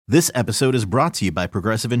This episode is brought to you by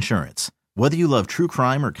Progressive Insurance. Whether you love true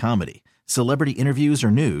crime or comedy, celebrity interviews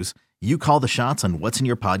or news, you call the shots on what's in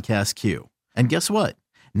your podcast queue. And guess what?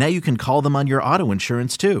 Now you can call them on your auto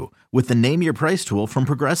insurance too with the Name Your Price tool from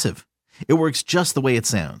Progressive. It works just the way it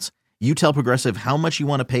sounds. You tell Progressive how much you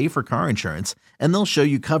want to pay for car insurance, and they'll show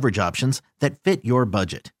you coverage options that fit your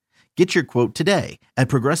budget. Get your quote today at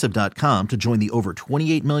Progressive.com to join the over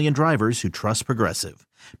 28 million drivers who trust Progressive.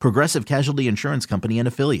 Progressive Casualty Insurance Company and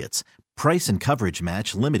Affiliates. Price and coverage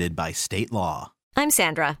match limited by state law. I'm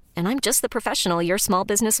Sandra, and I'm just the professional your small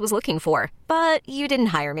business was looking for. But you didn't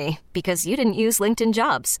hire me because you didn't use LinkedIn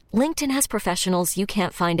Jobs. LinkedIn has professionals you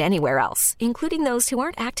can't find anywhere else, including those who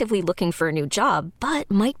aren't actively looking for a new job, but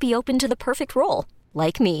might be open to the perfect role,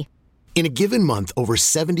 like me. In a given month, over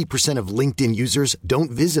 70% of LinkedIn users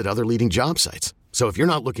don't visit other leading job sites. So if you're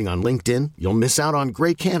not looking on LinkedIn, you'll miss out on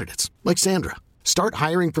great candidates like Sandra. Start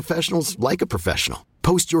hiring professionals like a professional.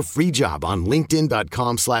 Post your free job on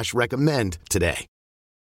linkedin.com/recommend today.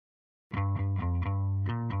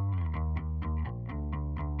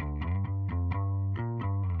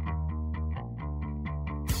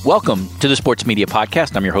 Welcome to the Sports Media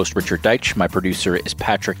Podcast. I'm your host, Richard Deitsch. My producer is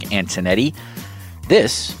Patrick Antonetti.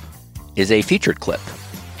 This is a featured clip.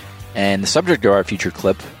 And the subject of our featured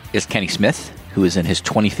clip is Kenny Smith, who is in his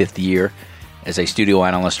 25th year as a studio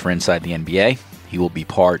analyst for Inside the NBA. He will be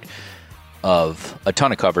part of a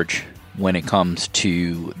ton of coverage when it comes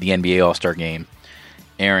to the NBA All-Star Game,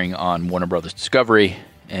 airing on Warner Brothers Discovery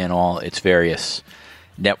and all its various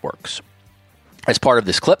networks. As part of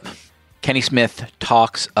this clip, Kenny Smith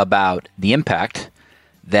talks about the impact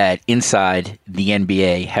that Inside the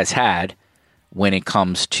NBA has had when it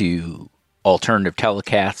comes to alternative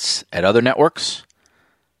telecasts at other networks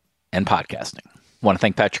and podcasting. I want to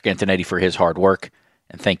thank Patrick Antonetti for his hard work,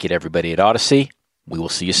 and thank you to everybody at Odyssey. We will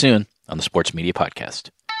see you soon on the Sports Media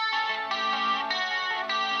Podcast.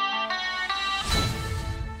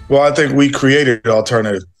 Well, I think we created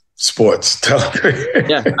alternative sports television.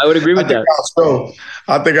 Yeah, I would agree with that.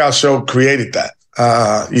 I think our show created that.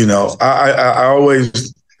 I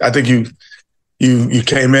think you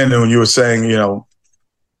came in and you were saying,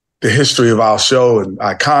 the history of our show and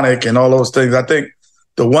iconic and all those things. I think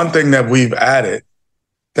the one thing that we've added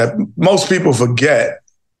that most people forget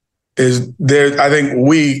is I think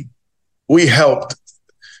we helped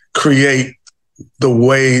create the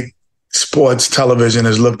way sports television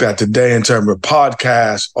is looked at today in terms of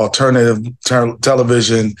podcasts, alternative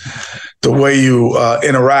television, the way you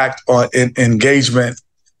interact in engagement.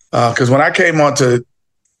 Because when I came onto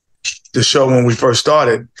the show when we first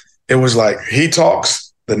started, it was like he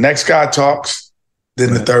talks, the next guy talks,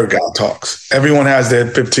 then the third guy talks. Everyone has their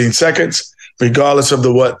 15 seconds, regardless of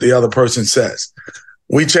what the other person says.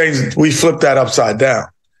 We flipped that upside down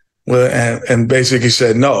and basically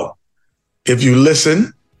said, no, if you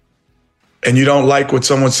listen and you don't like what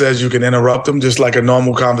someone says, you can interrupt them just like a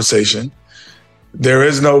normal conversation. There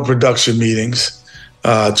is no production meetings.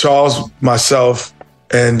 Charles, myself,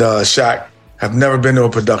 and Shaq have never been to a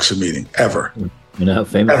production meeting, ever. You know how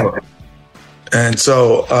famous ever. And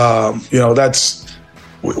so,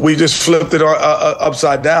 we just flipped it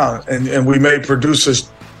upside down and we made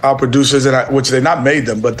our producers, which they not made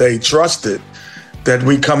them, but they trusted that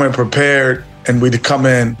we come in prepared and we come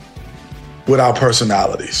in with our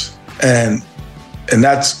personalities. And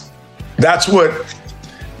that's what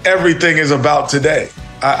everything is about today.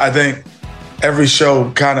 I think every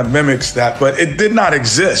show kind of mimics that, but it did not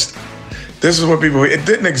exist. This is what it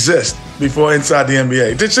didn't exist before Inside the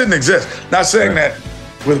NBA. It just didn't exist. Not saying that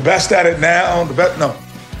we're the best at it now, no,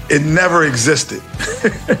 it never existed.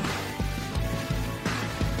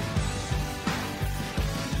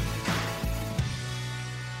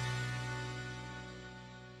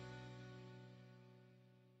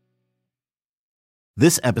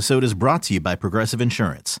 This episode is brought to you by Progressive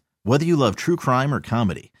Insurance. Whether you love true crime or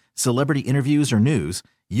comedy, celebrity interviews or news,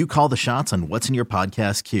 you call the shots on what's in your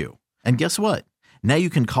podcast queue. And guess what? Now you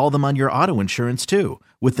can call them on your auto insurance too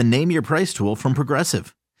with the Name Your Price tool from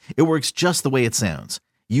Progressive. It works just the way it sounds.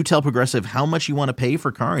 You tell Progressive how much you want to pay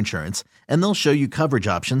for car insurance, and they'll show you coverage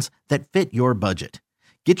options that fit your budget.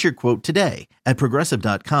 Get your quote today at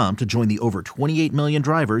Progressive.com to join the over 28 million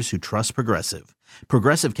drivers who trust Progressive.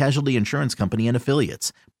 Progressive Casualty Insurance Company and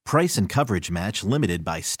Affiliates. Price and coverage match limited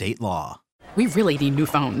by state law. We really need new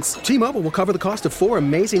phones. T-Mobile will cover the cost of 4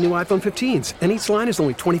 amazing new iPhone 15s, and each line is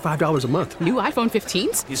only $25 a month. New iPhone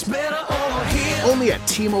 15s? It's better over here. Only at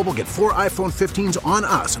T-Mobile, get 4 iPhone 15s on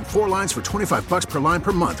us and 4 lines for $25 per line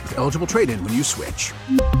per month with eligible trade-in when you switch.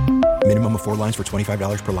 Minimum of 4 lines for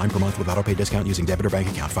 $25 per line per month with autopay discount using debit or bank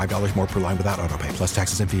account. $5 more per line without autopay, plus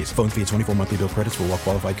taxes and fees. Phone fee at 24 monthly bill credits for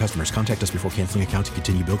well-qualified customers. Contact us before canceling account to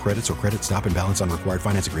continue bill credits or credit stop and balance on required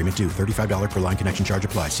finance agreement due. $35 per line connection charge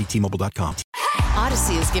applies. See T-Mobile.com.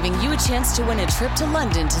 Odyssey is giving you a chance to win a trip to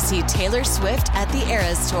London to see Taylor Swift at the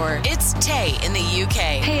Eras Tour. It's Tay in the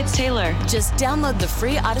UK. Hey, it's Taylor. Just download the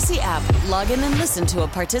free Odyssey app, log in and listen to a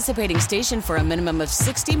participating station for a minimum of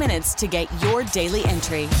 60 minutes to get your daily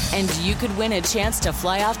entry. And you could win a chance to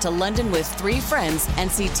fly off to London with 3 friends and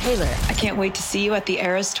see Taylor. I can't wait to see you at the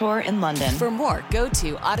Eras Tour in London. For more, go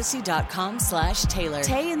to odyssey.com/Taylor.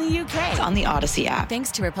 Tay in the UK. It's on the Odyssey app.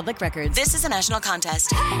 Thanks to Republic Records. This is a national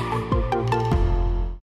contest.